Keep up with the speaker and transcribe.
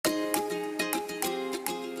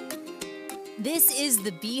This is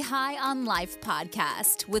the Be High on Life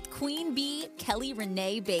podcast with Queen Bee Kelly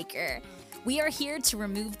Renee Baker. We are here to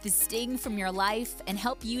remove the sting from your life and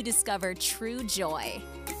help you discover true joy.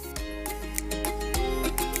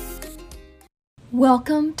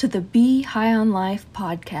 Welcome to the Be High on Life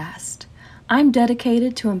podcast. I'm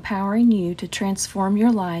dedicated to empowering you to transform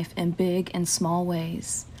your life in big and small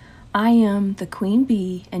ways. I am the Queen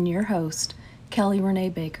Bee and your host, Kelly Renee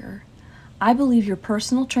Baker. I believe your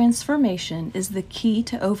personal transformation is the key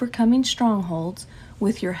to overcoming strongholds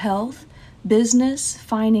with your health, business,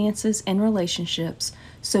 finances, and relationships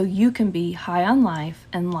so you can be high on life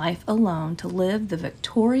and life alone to live the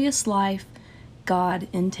victorious life God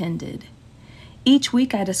intended. Each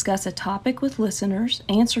week I discuss a topic with listeners,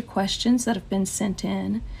 answer questions that have been sent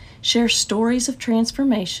in, share stories of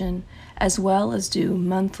transformation, as well as do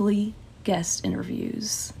monthly guest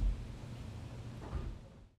interviews.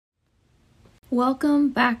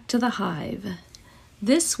 Welcome back to the Hive.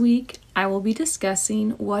 This week I will be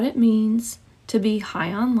discussing what it means to be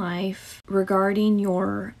high on life regarding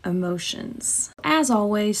your emotions. As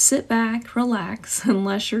always, sit back, relax.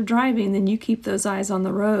 Unless you're driving, then you keep those eyes on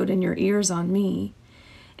the road and your ears on me.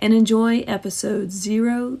 And enjoy episode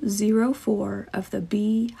 004 of the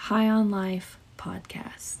Be High on Life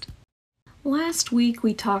podcast. Last week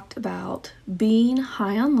we talked about being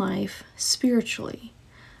high on life spiritually.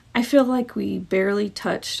 I feel like we barely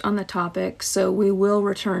touched on the topic, so we will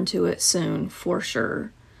return to it soon for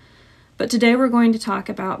sure. But today we're going to talk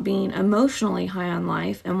about being emotionally high on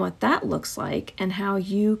life and what that looks like and how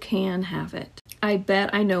you can have it. I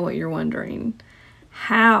bet I know what you're wondering.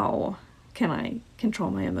 How can I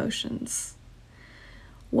control my emotions?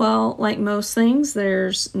 Well, like most things,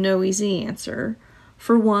 there's no easy answer.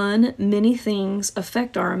 For one, many things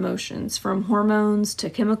affect our emotions, from hormones to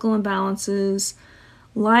chemical imbalances,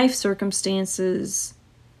 life circumstances,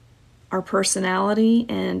 our personality,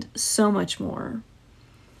 and so much more.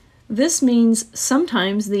 This means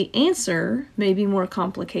sometimes the answer may be more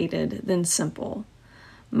complicated than simple.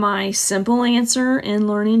 My simple answer in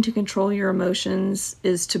learning to control your emotions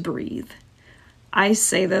is to breathe. I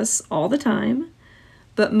say this all the time,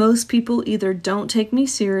 but most people either don't take me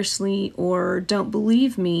seriously or don't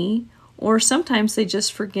believe me, or sometimes they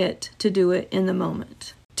just forget to do it in the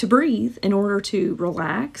moment. To breathe in order to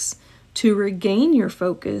relax, to regain your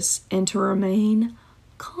focus, and to remain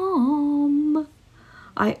calm.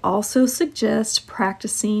 I also suggest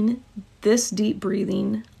practicing this deep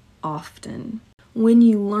breathing often. When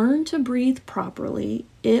you learn to breathe properly,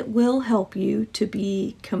 it will help you to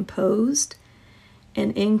be composed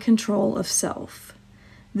and in control of self.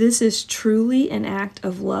 This is truly an act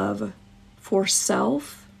of love for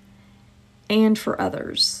self and for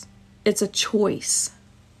others. It's a choice.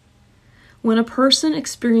 When a person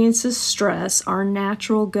experiences stress, our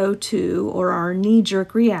natural go-to or our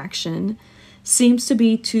knee-jerk reaction seems to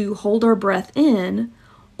be to hold our breath in,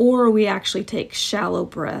 or we actually take shallow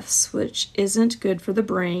breaths, which isn't good for the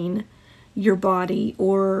brain, your body,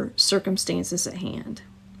 or circumstances at hand.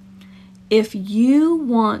 If you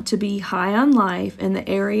want to be high on life in the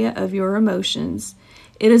area of your emotions,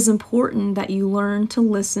 it is important that you learn to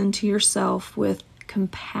listen to yourself with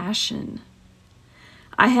compassion.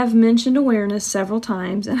 I have mentioned awareness several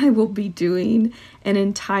times, and I will be doing an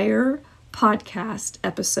entire podcast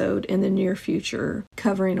episode in the near future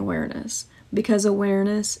covering awareness, because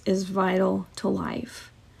awareness is vital to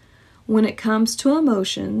life. When it comes to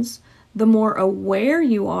emotions, the more aware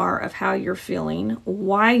you are of how you're feeling,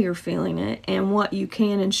 why you're feeling it, and what you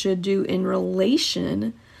can and should do in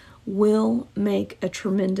relation will make a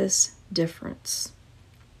tremendous difference.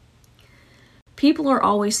 People are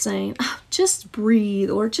always saying, just breathe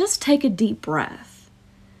or just take a deep breath.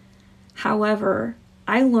 However,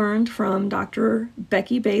 I learned from Dr.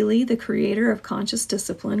 Becky Bailey, the creator of Conscious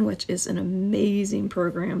Discipline, which is an amazing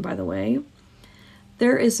program, by the way.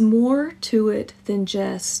 There is more to it than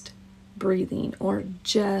just breathing or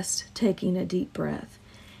just taking a deep breath.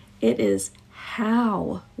 It is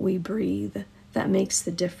how we breathe that makes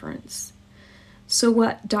the difference. So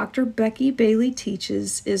what Dr. Becky Bailey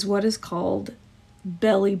teaches is what is called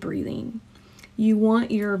belly breathing. You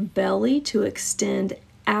want your belly to extend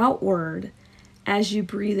outward as you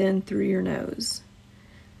breathe in through your nose.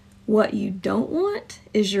 What you don't want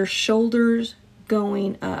is your shoulders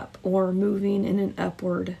going up or moving in an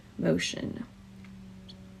upward motion.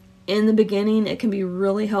 In the beginning, it can be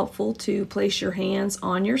really helpful to place your hands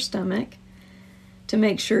on your stomach to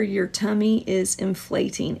make sure your tummy is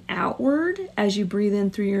inflating outward as you breathe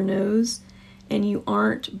in through your nose and you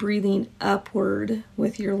aren't breathing upward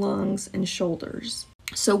with your lungs and shoulders.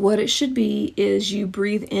 So what it should be is you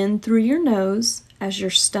breathe in through your nose as your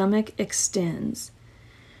stomach extends.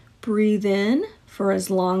 Breathe in for as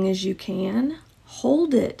long as you can.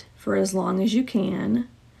 Hold it for as long as you can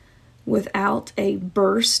without a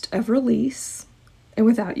burst of release and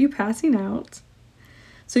without you passing out.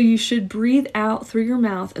 So you should breathe out through your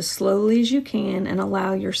mouth as slowly as you can and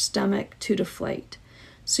allow your stomach to deflate.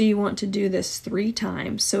 So you want to do this 3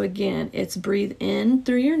 times. So again, it's breathe in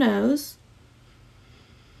through your nose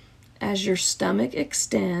as your stomach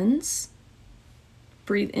extends.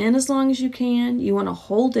 Breathe in as long as you can. You want to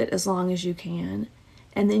hold it as long as you can.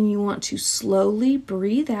 And then you want to slowly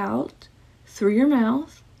breathe out through your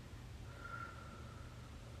mouth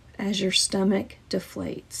as your stomach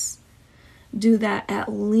deflates. Do that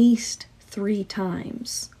at least 3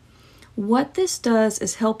 times. What this does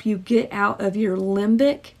is help you get out of your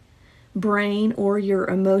limbic brain or your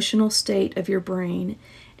emotional state of your brain,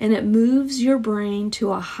 and it moves your brain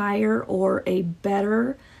to a higher or a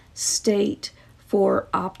better state for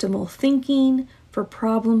optimal thinking, for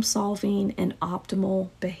problem solving, and optimal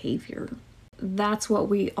behavior. That's what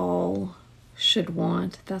we all should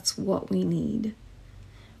want. That's what we need.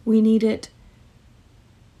 We need it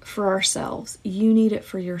for ourselves. You need it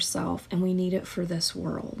for yourself, and we need it for this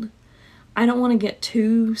world. I don't want to get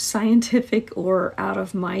too scientific or out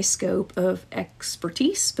of my scope of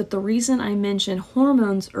expertise, but the reason I mentioned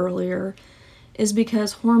hormones earlier is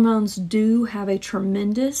because hormones do have a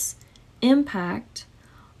tremendous impact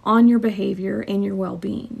on your behavior and your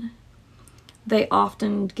well-being. They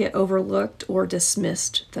often get overlooked or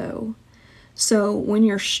dismissed, though. So when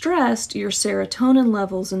you're stressed, your serotonin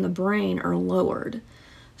levels in the brain are lowered.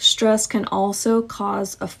 Stress can also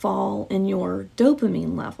cause a fall in your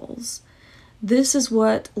dopamine levels. This is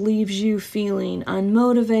what leaves you feeling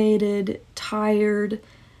unmotivated, tired,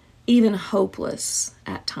 even hopeless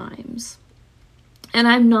at times. And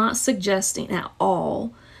I'm not suggesting at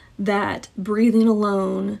all that breathing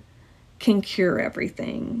alone can cure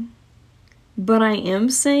everything. But I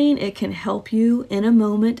am saying it can help you in a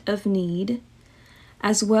moment of need,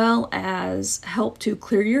 as well as help to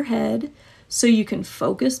clear your head so you can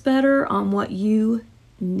focus better on what you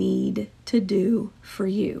need to do for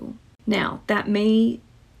you. Now, that may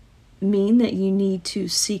mean that you need to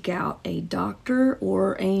seek out a doctor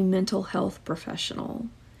or a mental health professional.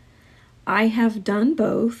 I have done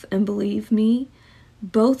both, and believe me,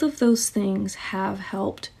 both of those things have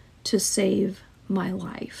helped to save my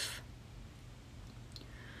life.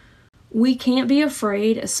 We can't be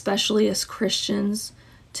afraid, especially as Christians,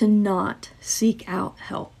 to not seek out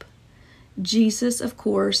help. Jesus, of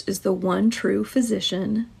course, is the one true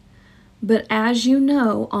physician. But as you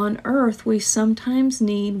know, on earth we sometimes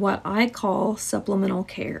need what I call supplemental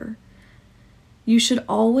care. You should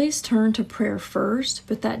always turn to prayer first,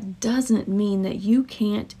 but that doesn't mean that you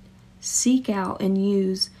can't seek out and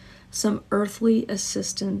use some earthly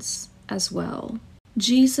assistance as well.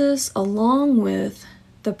 Jesus, along with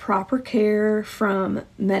the proper care from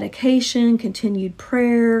medication, continued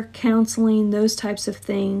prayer, counseling, those types of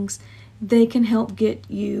things, they can help get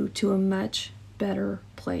you to a much better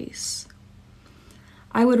place.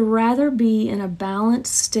 I would rather be in a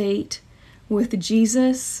balanced state with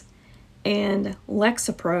Jesus and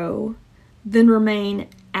Lexapro than remain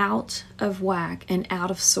out of whack and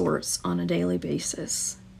out of sorts on a daily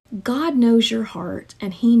basis. God knows your heart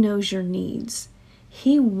and He knows your needs.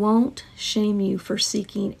 He won't shame you for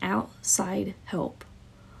seeking outside help.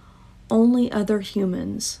 Only other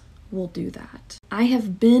humans will do that. I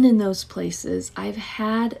have been in those places. I've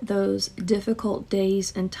had those difficult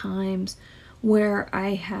days and times where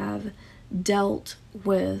I have dealt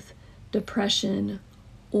with depression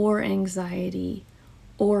or anxiety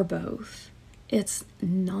or both. It's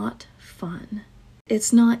not fun.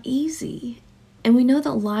 It's not easy. And we know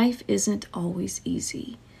that life isn't always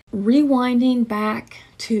easy. Rewinding back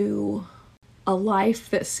to a life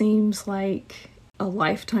that seems like a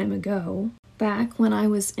lifetime ago, back when I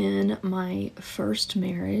was in my first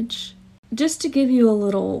marriage, just to give you a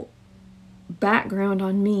little background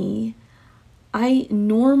on me, I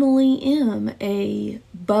normally am a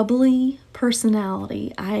bubbly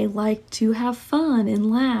personality. I like to have fun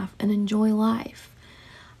and laugh and enjoy life.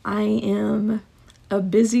 I am a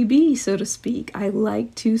busy bee, so to speak. I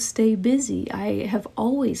like to stay busy. I have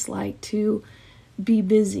always liked to be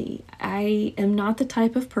busy. I am not the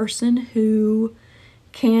type of person who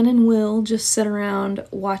can and will just sit around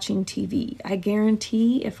watching TV. I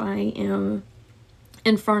guarantee if I am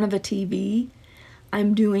in front of a TV,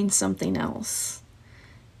 I'm doing something else.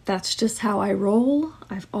 That's just how I roll.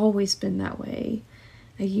 I've always been that way.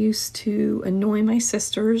 I used to annoy my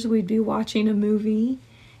sisters. We'd be watching a movie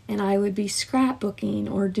and I would be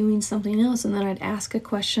scrapbooking or doing something else, and then I'd ask a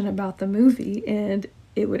question about the movie, and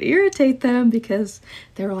it would irritate them because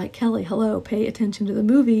they were like, Kelly, hello, pay attention to the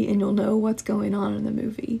movie and you'll know what's going on in the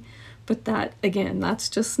movie. But that, again, that's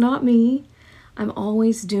just not me. I'm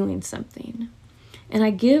always doing something. And I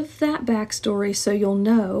give that backstory so you'll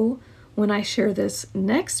know when I share this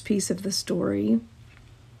next piece of the story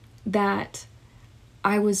that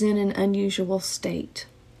I was in an unusual state.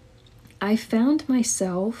 I found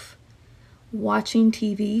myself watching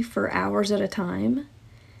TV for hours at a time,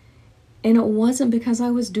 and it wasn't because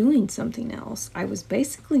I was doing something else. I was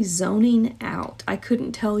basically zoning out. I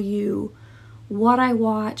couldn't tell you what I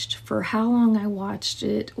watched, for how long I watched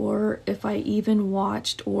it, or if I even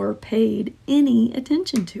watched or paid any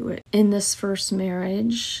attention to it. In this first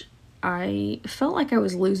marriage, I felt like I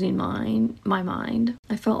was losing my mind.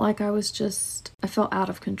 I felt like I felt out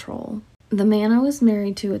of control. The man I was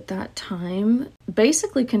married to at that time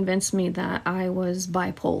basically convinced me that I was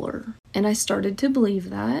bipolar, and I started to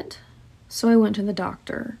believe that. So I went to the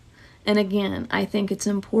doctor. And again, I think it's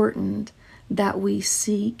important that we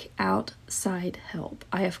seek outside help.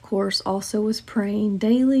 I, of course, also was praying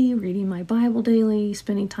daily, reading my Bible daily,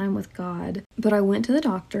 spending time with God. But I went to the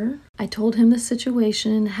doctor. I told him the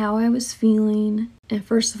situation, how I was feeling. And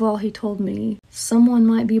first of all, he told me, someone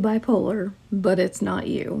might be bipolar, but it's not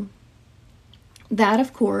you. That,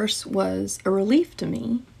 of course, was a relief to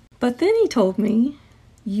me. But then he told me,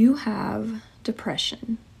 you have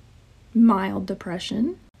depression. Mild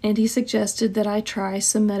depression, and he suggested that I try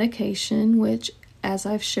some medication, which, as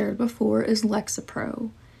I've shared before, is Lexapro.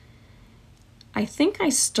 I think I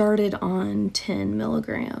started on 10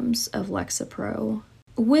 milligrams of Lexapro.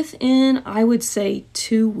 Within, I would say,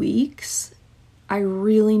 2 weeks, I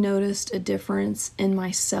really noticed a difference in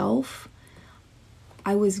myself.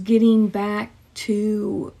 I was getting back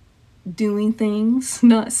to doing things,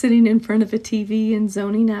 not sitting in front of a TV and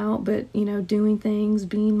zoning out, but, doing things,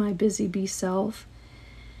 being my busy bee self.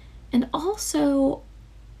 And also,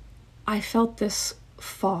 I felt this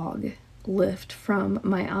fog lift from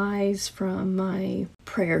my eyes, from my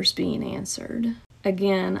prayers being answered.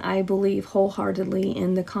 Again, I believe wholeheartedly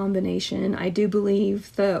in the combination. I do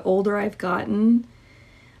believe the older I've gotten,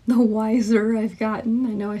 the wiser I've gotten.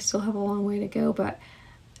 I know I still have a long way to go, but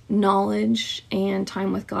knowledge and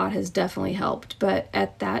time with God has definitely helped. But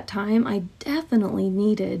at that time, I definitely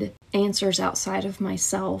needed answers outside of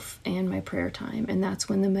myself and my prayer time. And that's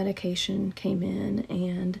when the medication came in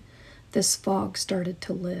and this fog started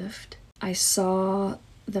to lift. I saw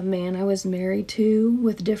the man I was married to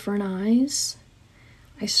with different eyes.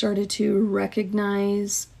 I started to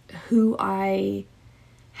recognize who I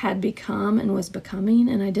had become and was becoming,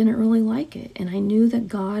 and I didn't really like it. And I knew that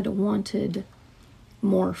God wanted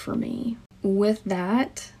more for me. With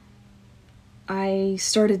that, I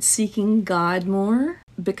started seeking God more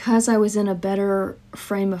because I was in a better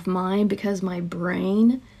frame of mind, because my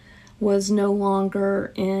brain was no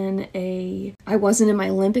longer I wasn't in my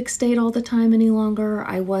limbic state all the time any longer.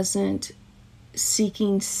 I wasn't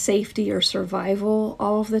seeking safety or survival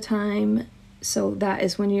all of the time. So that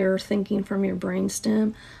is when you're thinking from your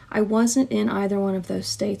brainstem. I wasn't in either one of those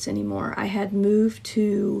states anymore. I had moved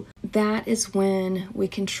to, that is when we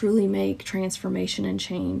can truly make transformation and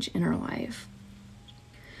change in our life.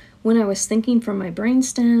 When I was thinking from my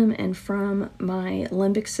brainstem and from my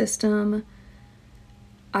limbic system,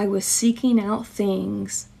 I was seeking out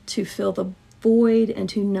things to fill the void and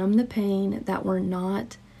to numb the pain that were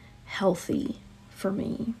not healthy for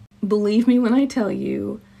me. Believe me when I tell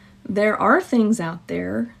you, there are things out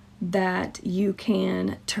there that you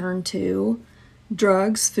can turn to.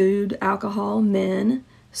 Drugs, food, alcohol, men,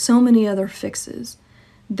 so many other fixes.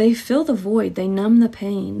 They fill the void, they numb the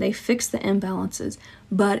pain, they fix the imbalances,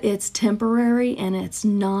 but it's temporary and it's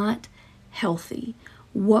not healthy.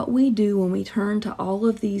 What we do when we turn to all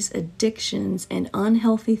of these addictions and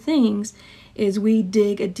unhealthy things is we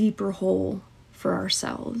dig a deeper hole for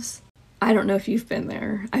ourselves. I don't know if you've been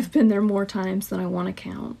there. I've been there more times than I want to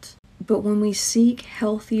count. But when we seek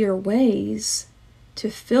healthier ways to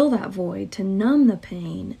fill that void, to numb the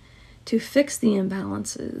pain, to fix the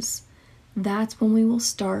imbalances, that's when we will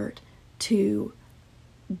start to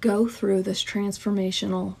go through this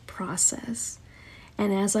transformational process.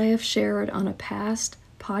 And as I have shared on a past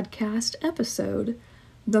podcast episode,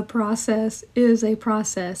 the process is a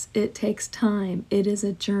process. It takes time. It is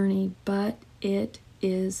a journey, but it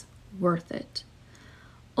is worth it.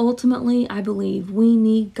 Ultimately, I believe we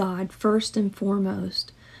need God first and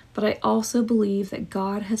foremost, but I also believe that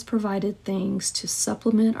God has provided things to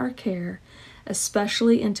supplement our care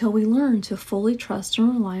especially until we learn to fully trust and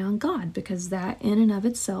rely on God, because that in and of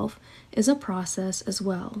itself is a process as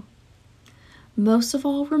well. Most of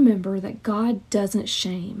all, remember that God doesn't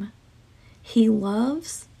shame. He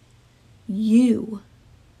loves you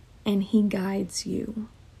and He guides you.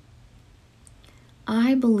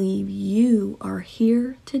 I believe you are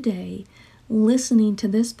here today listening to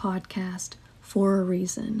this podcast for a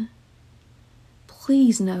reason.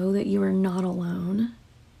 Please know that you are not alone.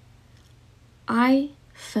 I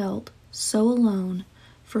felt so alone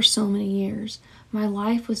for so many years. My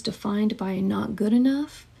life was defined by not good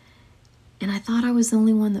enough, and I thought I was the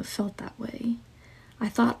only one that felt that way. I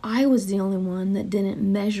thought I was the only one that didn't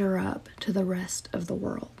measure up to the rest of the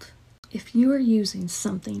world. If you are using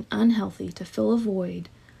something unhealthy to fill a void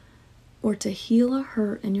or to heal a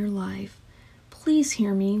hurt in your life, please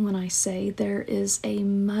hear me when I say there is a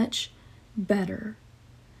much better,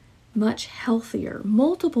 much healthier,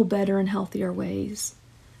 multiple better and healthier ways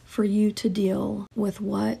for you to deal with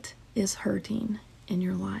what is hurting in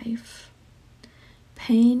your life.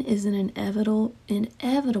 Pain is an inevitable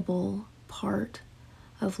part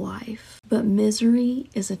of life, but misery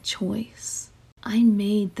is a choice. I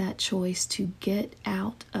made that choice to get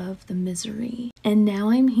out of the misery. And now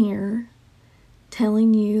I'm here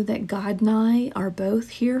telling you that God and I are both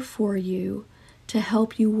here for you to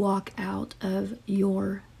help you walk out of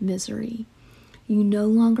your misery. You no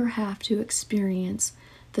longer have to experience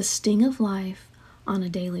the sting of life on a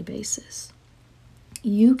daily basis.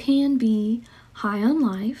 You can be high on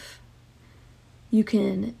life. You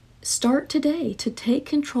can start today to take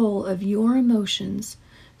control of your emotions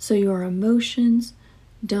so your emotions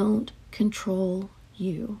don't control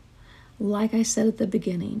you. Like I said at the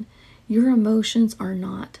beginning, your emotions are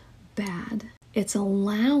not bad. It's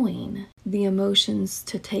allowing the emotions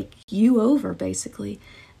to take you over, basically.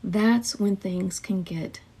 That's when things can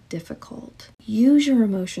get difficult. Use your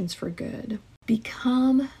emotions for good.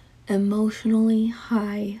 Become emotionally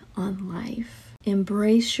high on life.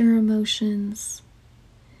 Embrace your emotions.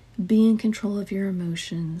 Be in control of your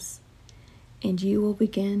emotions. And you will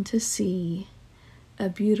begin to see a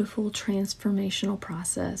beautiful transformational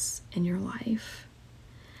process in your life.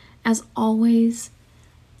 As always,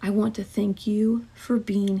 I want to thank you for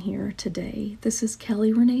being here today. This is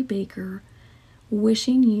Kelly Renee Baker,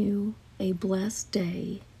 wishing you a blessed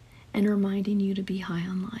day and reminding you to be high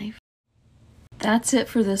on life. That's it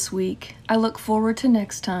for this week. I look forward to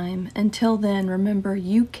next time. Until then, remember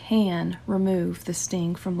you can remove the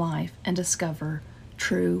sting from life and discover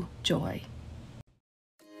true joy.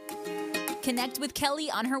 Connect with Kelly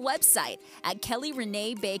on her website at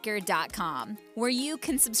kellyreneebaker.com, where you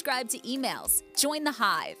can subscribe to emails, join the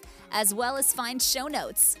Hive, as well as find show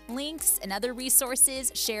notes, links, and other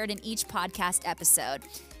resources shared in each podcast episode.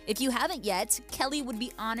 If you haven't yet, Kelly would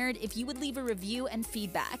be honored if you would leave a review and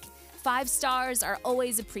feedback. 5 stars are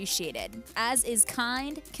always appreciated, as is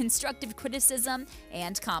kind, constructive criticism,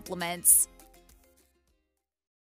 and compliments.